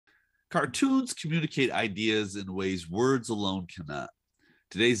Cartoons communicate ideas in ways words alone cannot.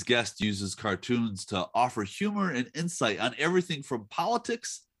 Today's guest uses cartoons to offer humor and insight on everything from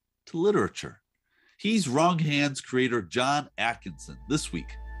politics to literature. He's Wrong Hands creator John Atkinson this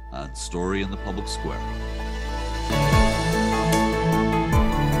week on Story in the Public Square.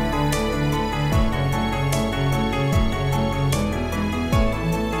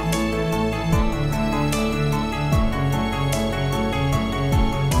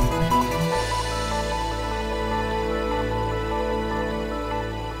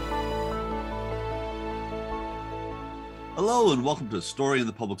 Hello and welcome to Story in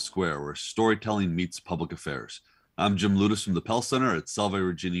the Public Square, where storytelling meets public affairs. I'm Jim Ludis from the Pell Center at Salve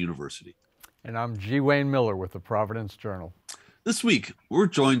Regina University. And I'm G. Wayne Miller with the Providence Journal. This week, we're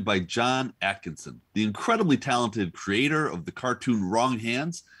joined by John Atkinson, the incredibly talented creator of the cartoon Wrong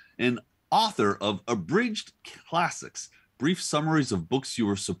Hands and author of Abridged Classics, brief summaries of books you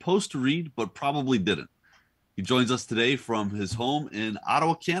were supposed to read but probably didn't. He joins us today from his home in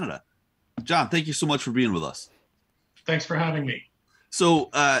Ottawa, Canada. John, thank you so much for being with us. Thanks for having me. So,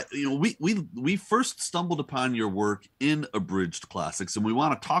 we first stumbled upon your work in Abridged Classics, and we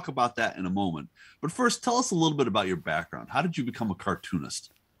want to talk about that in a moment. But first, tell us a little bit about your background. How did you become a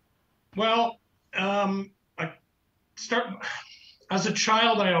cartoonist? Well, as a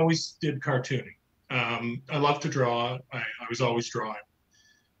child, I always did cartooning. I love to draw. I was always drawing.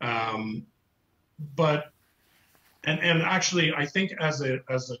 And actually, I think as a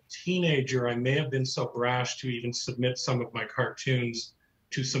teenager, I may have been so brash to even submit some of my cartoons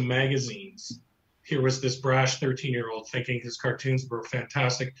to some magazines. Here was this brash 13-year-old thinking his cartoons were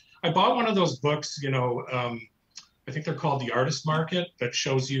fantastic. I bought one of those books, I think they're called The Artist Market, that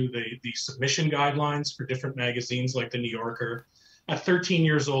shows you the submission guidelines for different magazines like the New Yorker. At 13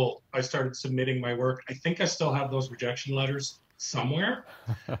 years old, I started submitting my work. I think I still have those rejection letters somewhere.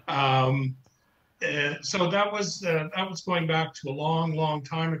 So that was going back to a long, long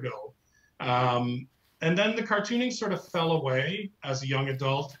time ago. And then the cartooning sort of fell away as a young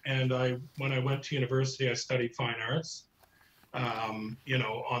adult. And when I went to university, I studied fine arts, on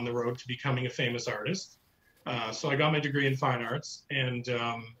the road to becoming a famous artist. So I got my degree in fine arts and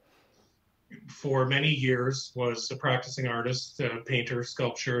for many years was a practicing artist, painter,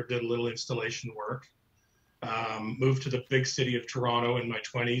 sculptor, did a little installation work. Moved to the big city of Toronto in my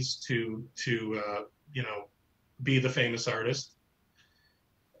 20s to be the famous artist.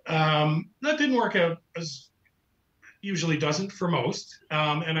 That didn't work out, as usually doesn't for most.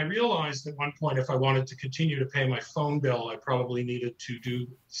 And I realized at one point, if I wanted to continue to pay my phone bill, I probably needed to do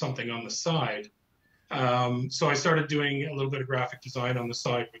something on the side. So I started doing a little bit of graphic design on the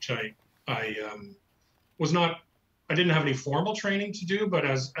side, which I didn't have any formal training to do, but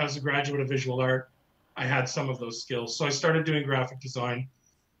as a graduate of visual art, I had some of those skills. So I started doing graphic design.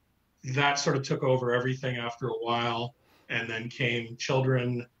 That sort of took over everything after a while. And then came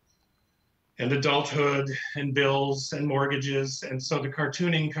children and adulthood and bills and mortgages. And so the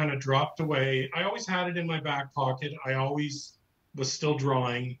cartooning kind of dropped away. I always had it in my back pocket. I always was still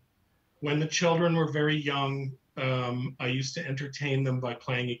drawing. When the children were very young, I used to entertain them by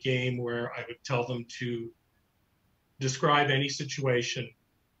playing a game where I would tell them to describe any situation,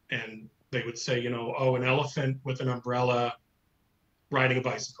 and they would say, an elephant with an umbrella riding a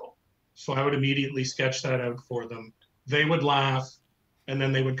bicycle. So I would immediately sketch that out for them. They would laugh, and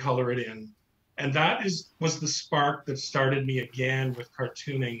then they would color it in. And that was the spark that started me again with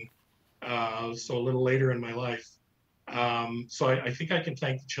cartooning, so a little later in my life. So I think I can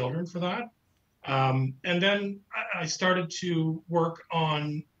thank the children for that. And then I started to work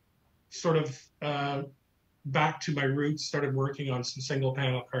on sort of back to my roots, started working on some single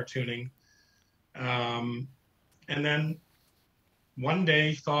panel cartooning. And then one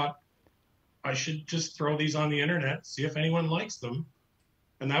day thought I should just throw these on the internet, see if anyone likes them.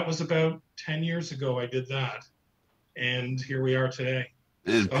 And that was about 10 years ago I did that. And here we are today.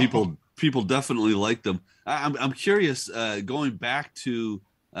 And so, people definitely like them. I'm curious, going back to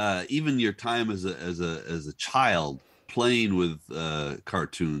even your time as a child playing with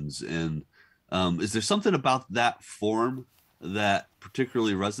cartoons, and is there something about that form that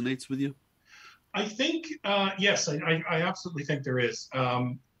particularly resonates with you? I think, yes, I absolutely think there is.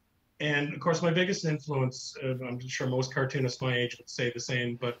 And of course, my biggest influence, I'm sure most cartoonists my age would say the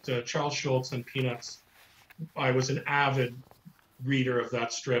same, but Charles Schulz and Peanuts, I was an avid reader of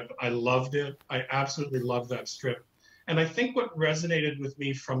that strip. I loved it. I absolutely loved that strip. And I think what resonated with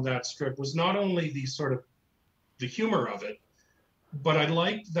me from that strip was not only the humor of it, but I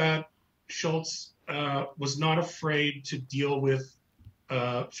liked that Schulz was not afraid to deal with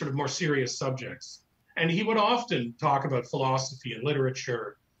sort of more serious subjects. And he would often talk about philosophy and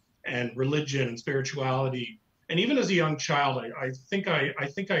literature and religion and spirituality. And even as a young child, I think I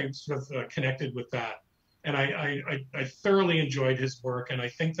sort of connected with that. And I thoroughly enjoyed his work. And I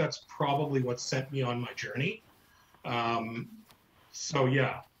think that's probably what sent me on my journey. So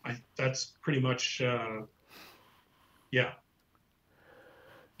yeah, that's pretty much, yeah.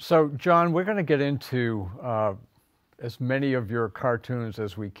 So John, we're going to get into as many of your cartoons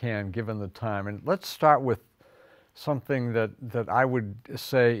as we can, given the time. And let's start with something that I would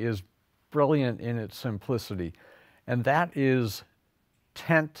say is brilliant in its simplicity, and that is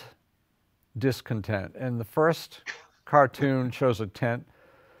tent discontent. And the first cartoon shows a tent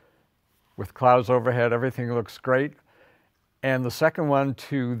with clouds overhead, everything looks great. And the second one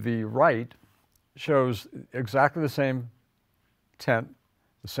to the right shows exactly the same tent,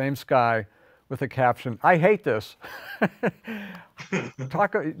 the same sky, with a caption, "I hate this."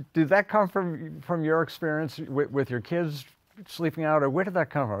 Did that come from your experience with your kids sleeping out, or where did that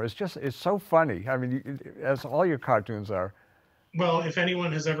come from? It's so funny. I mean, as all your cartoons are. Well, if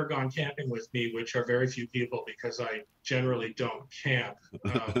anyone has ever gone camping with me, which are very few people because I generally don't camp,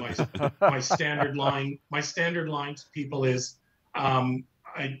 my standard line to people is,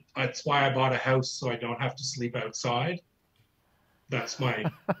 that's why I bought a house, so I don't have to sleep outside. That's my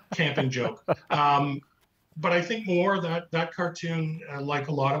camping joke. But I think more that cartoon, like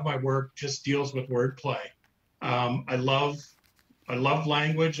a lot of my work, just deals with wordplay. I love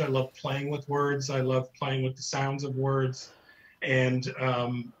language. I love playing with words. I love playing with the sounds of words. And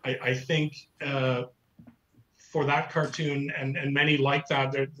I think for that cartoon and many like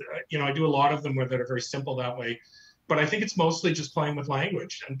that, I do a lot of them that are very simple that way. But I think it's mostly just playing with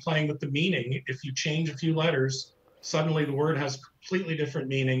language and playing with the meaning. If you change a few letters, suddenly the word has completely different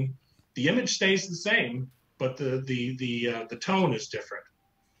meaning. The image stays the same, but the tone is different.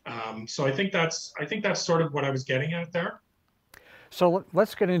 So I think that's sort of what I was getting at there. So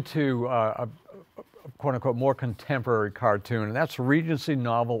let's get into a quote unquote more contemporary cartoon, and that's Regency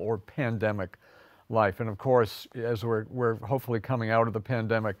novel or pandemic life. And of course, as we're hopefully coming out of the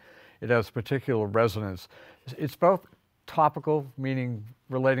pandemic, it has particular resonance. It's both topical, meaning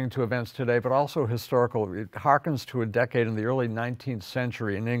relating to events today, but also historical. It harkens to a decade in the early 19th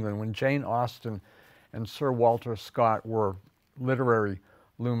century in England when Jane Austen and Sir Walter Scott were literary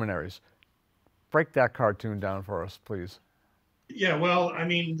luminaries. Break that cartoon down for us, please. Yeah, well, I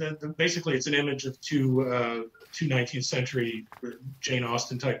mean, basically it's an image of two 19th century Jane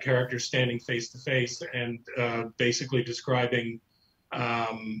Austen type characters standing face to face and basically describing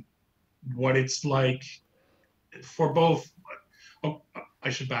what it's like for both. Oh, I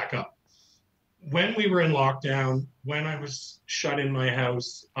should back up. When we were in lockdown, when I was shut in my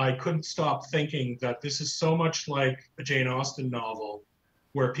house, I couldn't stop thinking that this is so much like a Jane Austen novel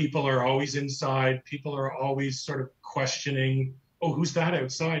where people are always inside, people are always sort of questioning, oh, who's that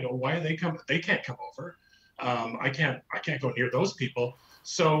outside? Oh, why are they coming? They can't come over. I can't go near those people.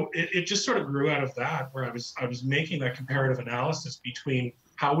 So it just sort of grew out of that, where I was making that comparative analysis between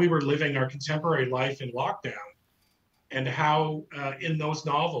how we were living our contemporary life in lockdown and how in those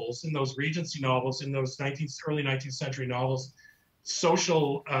novels, in those Regency novels, in those early 19th century novels,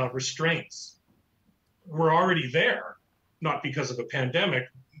 social restraints were already there, not because of a pandemic,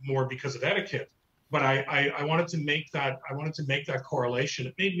 more because of etiquette. But I wanted to make that correlation.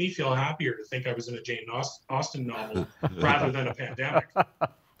 It made me feel happier to think I was in a Jane Austen novel rather than a pandemic.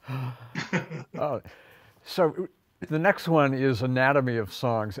 So the next one is Anatomy of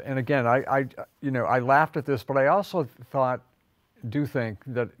Songs, and again, I laughed at this, but I also think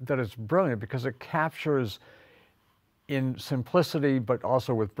that it's brilliant because it captures in simplicity, but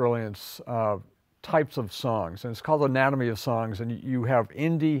also with brilliance, types of songs, and it's called Anatomy of Songs, and you have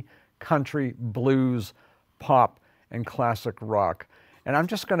indie, country, blues, pop, and classic rock. And I'm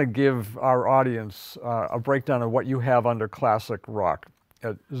just going to give our audience a breakdown of what you have under classic rock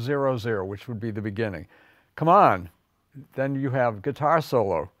at 00, which would be the beginning. Come On. Then you have guitar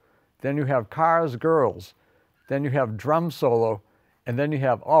solo. Then you have Cars, Girls. Then you have drum solo. And then you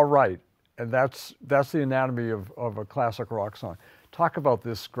have All Right. And that's the anatomy of a classic rock song. Talk about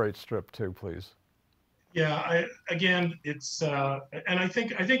this great strip too, please. Yeah, again, it's and I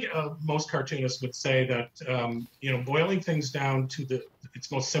think most cartoonists would say that boiling things down to its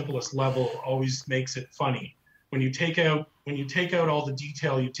most simplest level always makes it funny. When you take out all the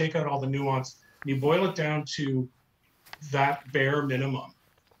detail, you take out all the nuance, and you boil it down to that bare minimum,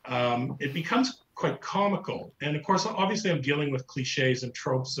 it becomes quite comical. And of course, obviously, I'm dealing with cliches and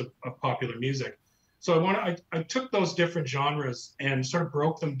tropes of popular music. So I took those different genres and sort of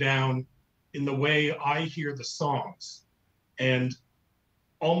broke them down in the way I hear the songs. And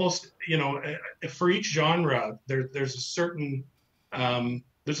almost, for each genre, there's a certain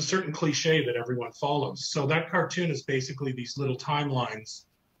there's a certain cliche that everyone follows. So that cartoon is basically these little timelines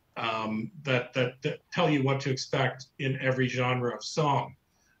that tell you what to expect in every genre of song.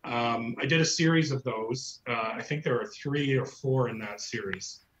 I did a series of those. I think there are 3 or 4 in that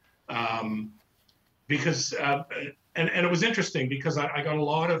series. Because and it was interesting because I got a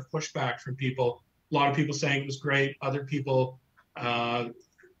lot of pushback from people, a lot of people saying it was great, other people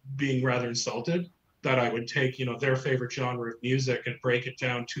being rather insulted that I would take, you know, their favorite genre of music and break it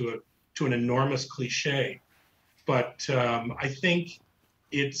down to an enormous cliche. But I think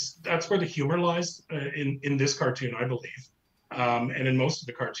that's where the humor lies in this cartoon, I believe, and in most of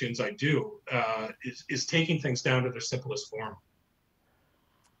the cartoons I do, is taking things down to their simplest form.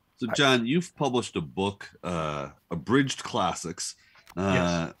 So, John, you've published a book, Abridged Classics,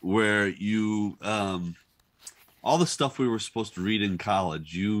 Yes. where you all the stuff we were supposed to read in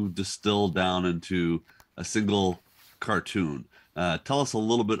college, you distilled down into a single cartoon. Tell us a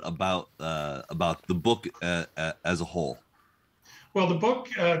little bit about the book as a whole. Well, the book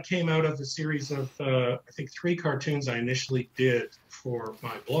came out of a series of, I think, 3 cartoons I initially did for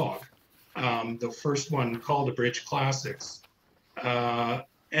my blog. The first one called Abridged Classics.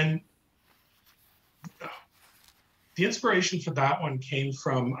 And the inspiration for that one came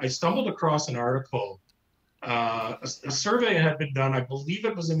from, I stumbled across an article. A survey had been done, I believe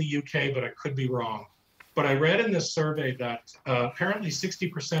it was in the UK, but I could be wrong. But I read in this survey that apparently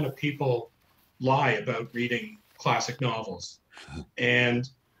 60% of people lie about reading classic novels. And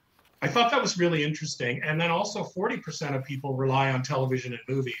I thought that was really interesting. And then also 40% of people rely on television and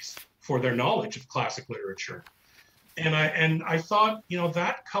movies for their knowledge of classic literature. And I thought, you know,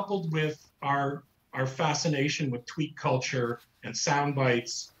 that coupled with our fascination with tweet culture and sound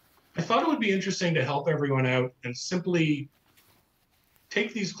bites, I thought it would be interesting to help everyone out and simply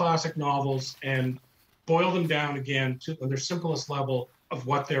take these classic novels and boil them down again to their simplest level of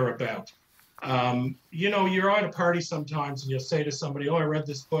what they're about. You know, you're at a party sometimes and you'll say to somebody, "Oh, I read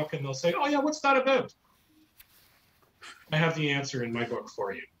this book," and they'll say, "Oh yeah, what's that about?" I have the answer in my book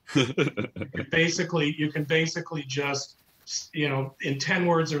for you. You can basically just, you know, in 10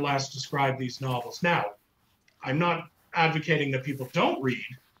 words or less, describe these novels. Now, I'm not advocating that people don't read.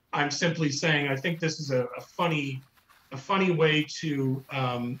 I'm simply saying I think this is a funny way to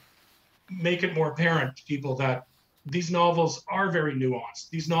make it more apparent to people that these novels are very nuanced.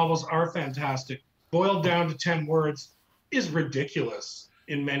 These novels are fantastic. Boiled down to 10 words is ridiculous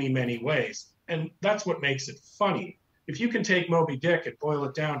in many, many ways. And that's what makes it funny. If you can take Moby Dick and boil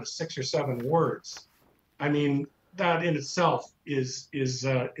it down to 6 or 7 words, I mean, that in itself is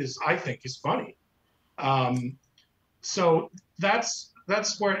I think is funny. So that's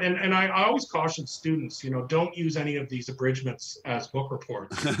where, and I always caution students, you know, don't use any of these abridgments as book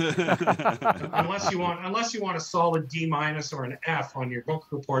reports unless you want a solid D- or an F on your book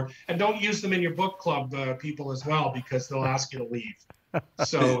report, and don't use them in your book club people as well, because they'll ask you to leave.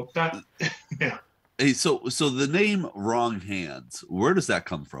 So that, yeah. Hey, so the name Wrong Hands, where does that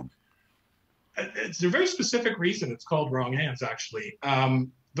come from? It's a very specific reason it's called Wrong Hands, actually.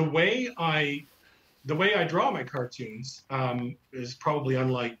 The way I draw my cartoons is probably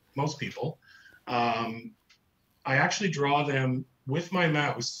unlike most people. I actually draw them with my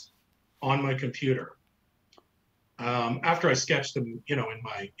mouse on my computer. After I sketch them, you know,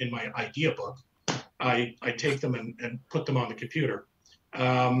 in my idea book, I take them and put them on the computer.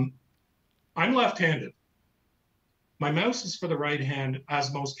 I'm left-handed. My mouse is for the right hand,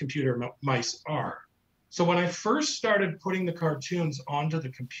 as most computer mice are. So when I first started putting the cartoons onto the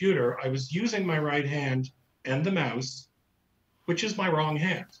computer, I was using my right hand and the mouse, which is my wrong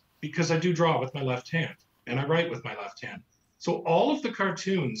hand, because I do draw with my left hand and I write with my left hand. So all of the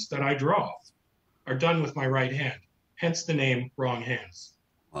cartoons that I draw are done with my right hand, hence the name Wrong Hands.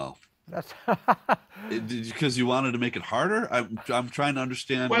 Wow. That's because you wanted to make it harder. I'm trying to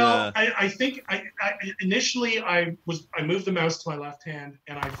understand. Well, I think initially I moved the mouse to my left hand,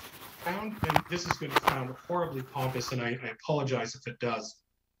 and I found, and this is going to sound horribly pompous, and I apologize if it does,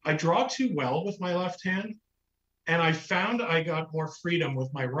 I draw too well with my left hand, and I found I got more freedom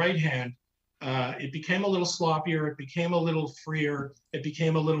with my right hand. It became a little sloppier, it became a little freer, it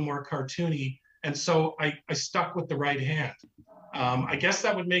became a little more cartoony, and so I stuck with the right hand. I guess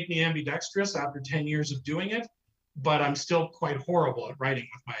that would make me ambidextrous after 10 years of doing it, but I'm still quite horrible at writing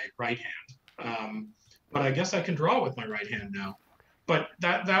with my right hand. But I guess I can draw with my right hand now. But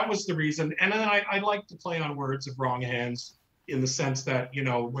that was the reason. And then I like to play on words of wrong hands, in the sense that, you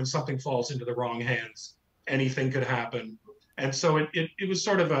know, when something falls into the wrong hands, anything could happen. And so it was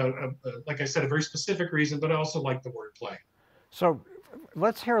sort of like I said, a very specific reason, but I also like the wordplay. So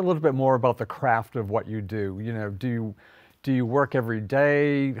let's hear a little bit more about the craft of what you do. You know, do do you work every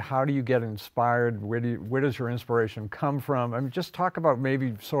day? How do you get inspired? Where does your inspiration come from? I mean, just talk about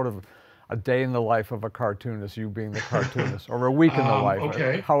maybe sort of a day in the life of a cartoonist, you being the cartoonist, or a week in the life,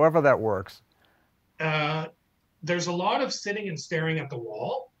 Okay. however that works. There's a lot of sitting and staring at the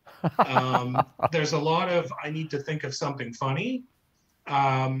wall. There's a lot of, I need to think of something funny.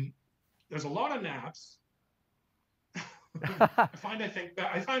 There's a lot of naps. I find I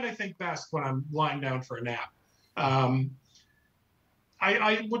think best when I'm lying down for a nap.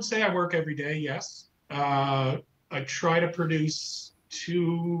 I would say I work every day, yes. I try to produce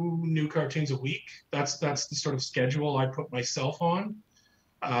 2 new cartoons a week. That's the sort of schedule I put myself on,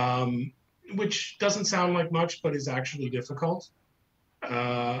 which doesn't sound like much, but is actually difficult.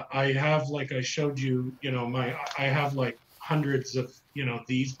 I have, like I showed you, I have like hundreds of,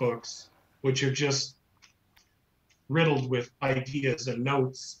 these books, which are just riddled with ideas and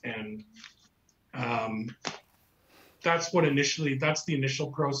notes, and that's the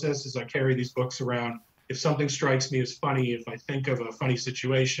initial process. Is I carry these books around. If something strikes me as funny, if I think of a funny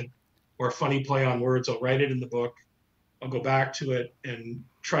situation or a funny play on words, I'll write it in the book. I'll go back to it and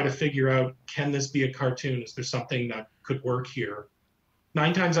try to figure out, can this be a cartoon? Is there something that could work here?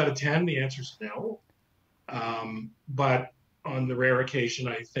 9 times out of 10, the answer is no. But on the rare occasion,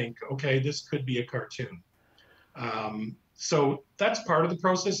 I think, okay, this could be a cartoon. So that's part of the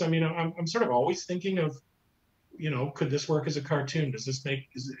process. I mean, I'm sort of always thinking of, could this work as a cartoon? Is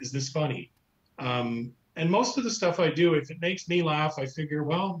this funny? And most of the stuff I do, if it makes me laugh, I figure,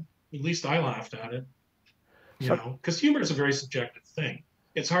 well, at least I laughed at it. Because humor is a very subjective thing.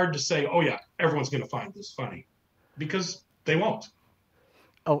 It's hard to say, oh yeah, everyone's going to find this funny, because they won't.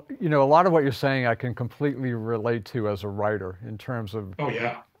 Oh, a lot of what you're saying I can completely relate to as a writer in terms of, oh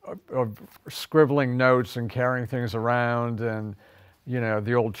yeah, of scribbling notes and carrying things around, and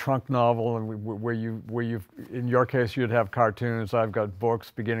the old trunk novel, and where you in your case you'd have cartoons. I've got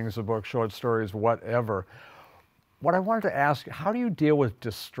books, beginnings of books, short stories, whatever. What I wanted to ask, how do you deal with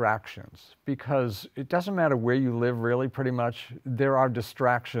distractions? Because it doesn't matter where you live, really, pretty much. There are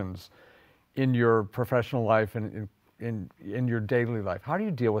distractions in your professional life and in your daily life. How do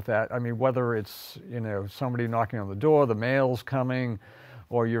you deal with that? I mean, whether it's, somebody knocking on the door, the mail's coming,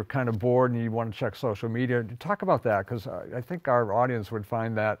 or you're kind of bored and you want to check social media. Talk about that, because I think our audience would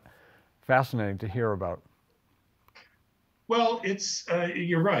find that fascinating to hear about. Well, it's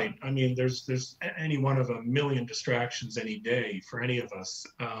you're right. I mean, there's any one of a million distractions any day for any of us.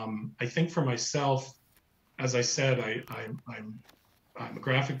 I think for myself, as I said, I'm a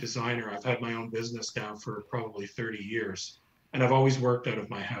graphic designer. I've had my own business now for probably 30 years, and I've always worked out of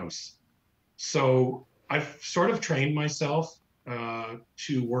my house. So I've sort of trained myself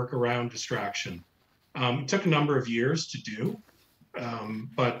to work around distraction. It took a number of years to do,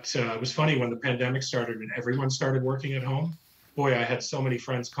 but it was funny when the pandemic started and everyone started working at home. Boy, I had so many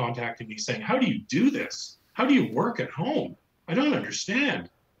friends contacting me saying, how do you do this? How do you work at home? I don't understand.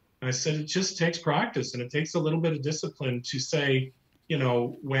 And I said, it just takes practice, and it takes a little bit of discipline to say,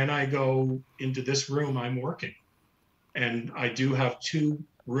 when I go into this room, I'm working. And I do have 2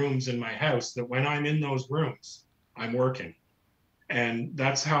 rooms in my house that when I'm in those rooms, I'm working. And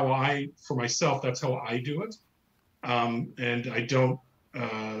that's how for myself, that's how I do it. And I don't,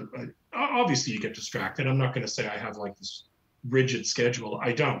 obviously you get distracted. I'm not going to say I have like this rigid schedule.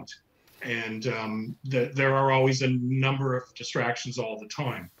 I don't. And there are always a number of distractions all the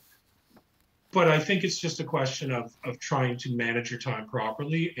time. But I think it's just a question of trying to manage your time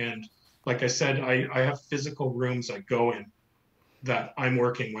properly. And like I said, I have physical rooms I go in that I'm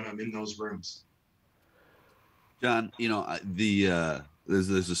working when I'm in those rooms. John,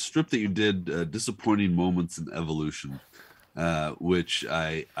 there's a strip that you did, Disappointing Moments in Evolution, which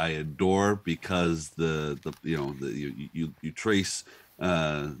I adore, because you trace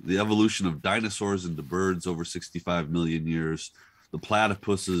the evolution of dinosaurs into birds over 65 million years, the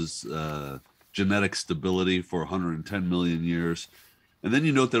platypus's genetic stability for 110 million years, and then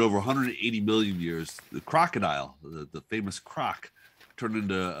you note that over 180 million years, the crocodile, the famous croc, turned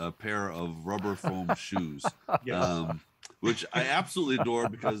into a pair of rubber foam shoes. Yes. Which I absolutely adore,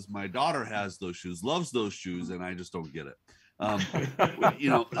 because my daughter has those shoes, loves those shoes, and I just don't get it.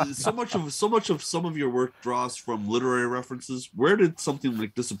 So much of some of your work draws from literary references. Where did something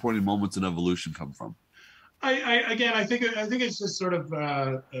like Disappointing Moments in Evolution come from? I think it's just sort of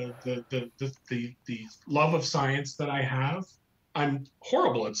the love of science that I have. I'm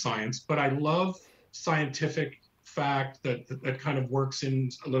horrible at science, but I love scientific fact that kind of works in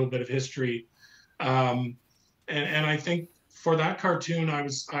a little bit of history. And I think for that cartoon, I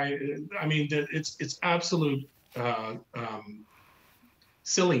mean, it's absolute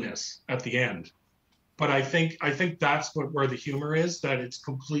silliness at the end, But I think that's where the humor is, that it's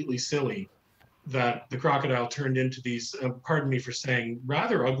completely silly that the crocodile turned into these, pardon me for saying,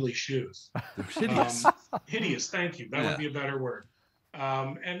 rather ugly shoes. Hideous. Hideous. Thank you. That would be a better word.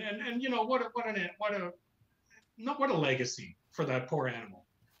 And you know, what a legacy for that poor animal.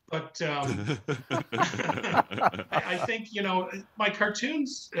 But I think, you know, my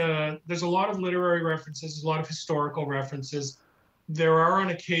cartoons, there's a lot of literary references, a lot of historical references. There are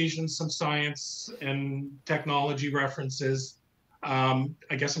on occasion some science and technology references. I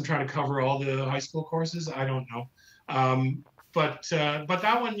guess I'm trying to cover all the high school courses. I don't know. But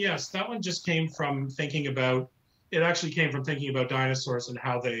that one, yes, that one just came from thinking about, it actually came from thinking about dinosaurs and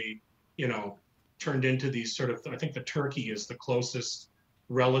how they, you know, turned into these sort of, I think the turkey is the closest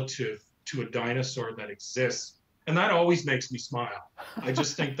relative to a dinosaur that exists. And that always makes me smile. I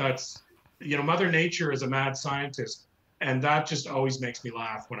just think that's, you know, Mother Nature is a mad scientist. And that just always makes me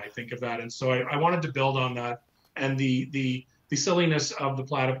laugh when I think of that. And so I wanted to build on that, and the silliness of the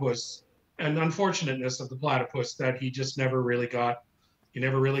platypus and unfortunateness of the platypus that he just never really got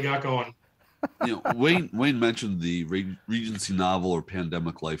going. You know, Wayne mentioned the Regency novel or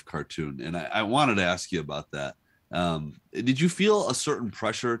Pandemic Life cartoon, and I wanted to ask you about that. Did you feel a certain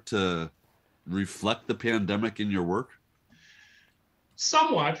pressure to reflect the pandemic in your work?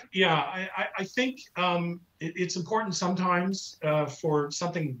 Somewhat, yeah. I think it's important sometimes for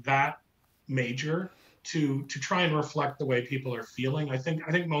something that major to try and reflect the way people are feeling. I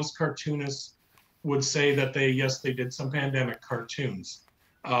think most cartoonists would say that they did some pandemic cartoons.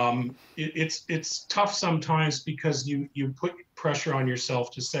 It's tough sometimes because you put pressure on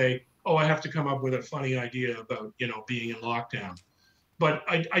yourself to say, oh, I have to come up with a funny idea about, you know, being in lockdown. But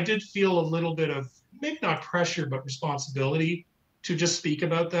I did feel a little bit of, maybe not pressure, but responsibility to just speak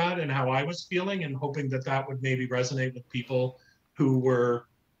about that and how I was feeling, and hoping that that would maybe resonate with people who were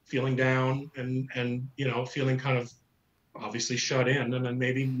feeling down and you know, feeling kind of obviously shut in, and then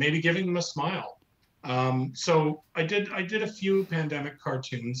maybe giving them a smile. So I did a few pandemic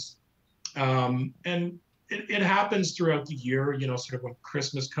cartoons, and it happens throughout the year, you know, sort of when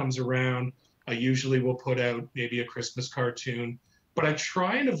Christmas comes around, I usually will put out maybe a Christmas cartoon, but I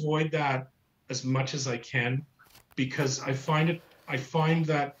try and avoid that as much as I can, because I find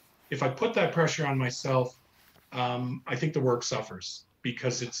that if I put that pressure on myself, I think the work suffers,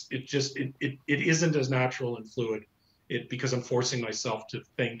 because it isn't as natural and fluid, because I'm forcing myself to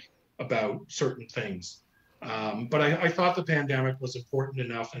think about certain things. But I thought the pandemic was important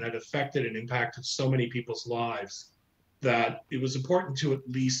enough, and it affected and impacted so many people's lives, that it was important to at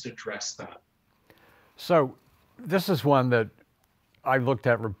least address that. So this is one that I looked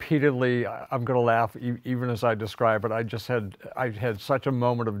at repeatedly. I'm going to laugh even as I describe it. I had such a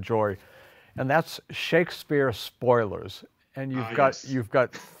moment of joy, and that's Shakespeare spoilers. And you've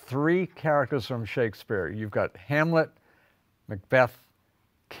got three characters from Shakespeare. You've got Hamlet, Macbeth,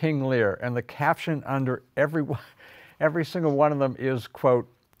 King Lear, and the caption under every single one of them is,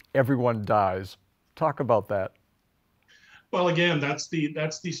 quote, "Everyone dies." Talk about that. Well, again, that's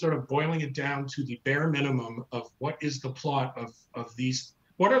the sort of boiling it down to the bare minimum of what is the plot of these.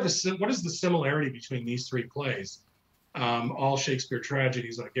 What is the similarity between these three plays? All Shakespeare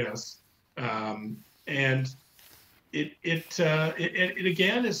tragedies, I guess. And it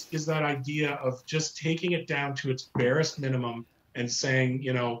again is that idea of just taking it down to its barest minimum and saying,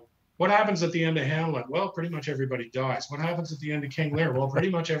 you know, what happens at the end of Hamlet? Well, pretty much everybody dies. What happens at the end of King Lear? Well, pretty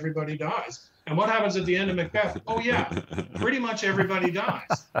much everybody dies. And what happens at the end of Macbeth? Oh yeah, pretty much everybody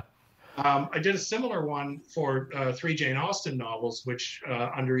dies. I did a similar one for 3 Jane Austen novels, which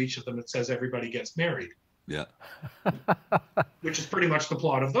under each of them it says everybody gets married. Yeah. Which is pretty much the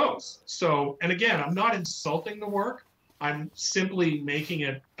plot of those. So, and again, I'm not insulting the work. I'm simply making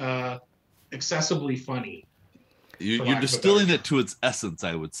it accessibly funny. You're distilling it to its essence,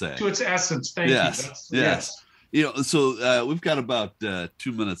 I would say. To its essence, thank you. Yes. You know, so we've got about 2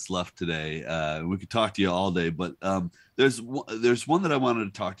 minutes left today. We could talk to you all day, but there's one that I wanted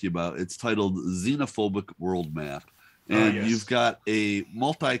to talk to you about. It's titled Xenophobic World Map. And you've got a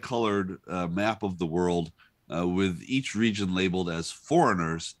multicolored map of the world with each region labeled as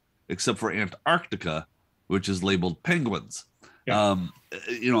foreigners, except for Antarctica, which is labeled penguins. Yeah.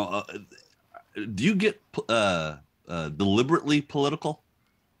 You know, do you get deliberately political?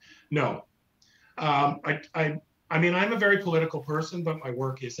 No. I mean, I'm a very political person, but my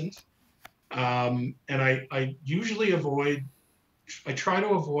work isn't. And I usually try to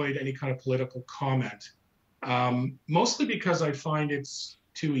avoid any kind of political comment, mostly because I find it's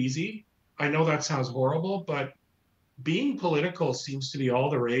too easy. I know that sounds horrible, but being political seems to be all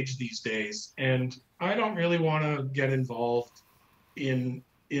the rage these days. And I don't really want to get involved in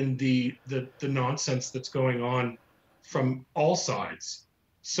in the nonsense that's going on from all sides.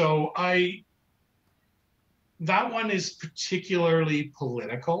 So that one is particularly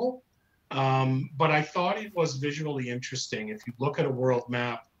political, but I thought it was visually interesting. If you look at a world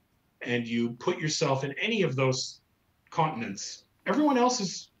map and you put yourself in any of those continents, everyone else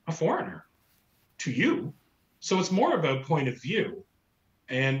is a foreigner to you. So it's more about point of view.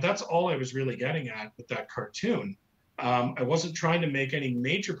 And that's all I was really getting at with that cartoon. I wasn't trying to make any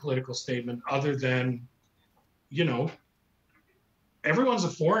major political statement other than, you know, everyone's a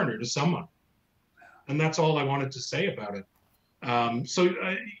foreigner to someone. And that's all I wanted to say about it.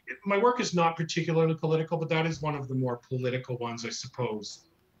 My work is not particularly political, but that is one of the more political ones, I suppose,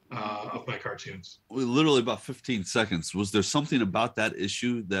 of my cartoons. Literally about 15 seconds. Was there something about that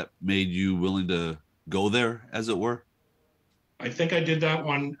issue that made you willing to go there, as it were? I think I did that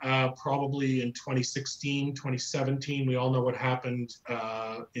one probably in 2016, 2017. We all know what happened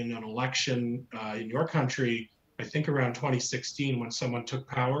in an election in your country, I think around 2016, when someone took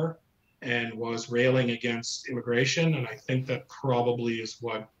power and was railing against immigration. And I think that probably is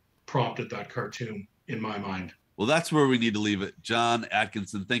what prompted that cartoon in my mind. Well, that's where we need to leave it. John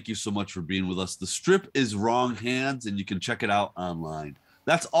Atkinson, thank you so much for being with us. The strip is Wrong Hands, and you can check it out online.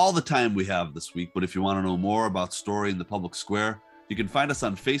 That's all the time we have this week, but if you want to know more about Story in the Public Square, you can find us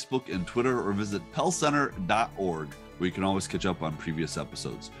on Facebook and Twitter, or visit pellcenter.org, where you can always catch up on previous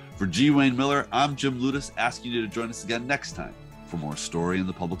episodes. For G. Wayne Miller, I'm Jim Ludis, asking you to join us again next time for more Story in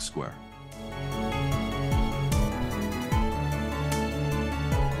the Public Square.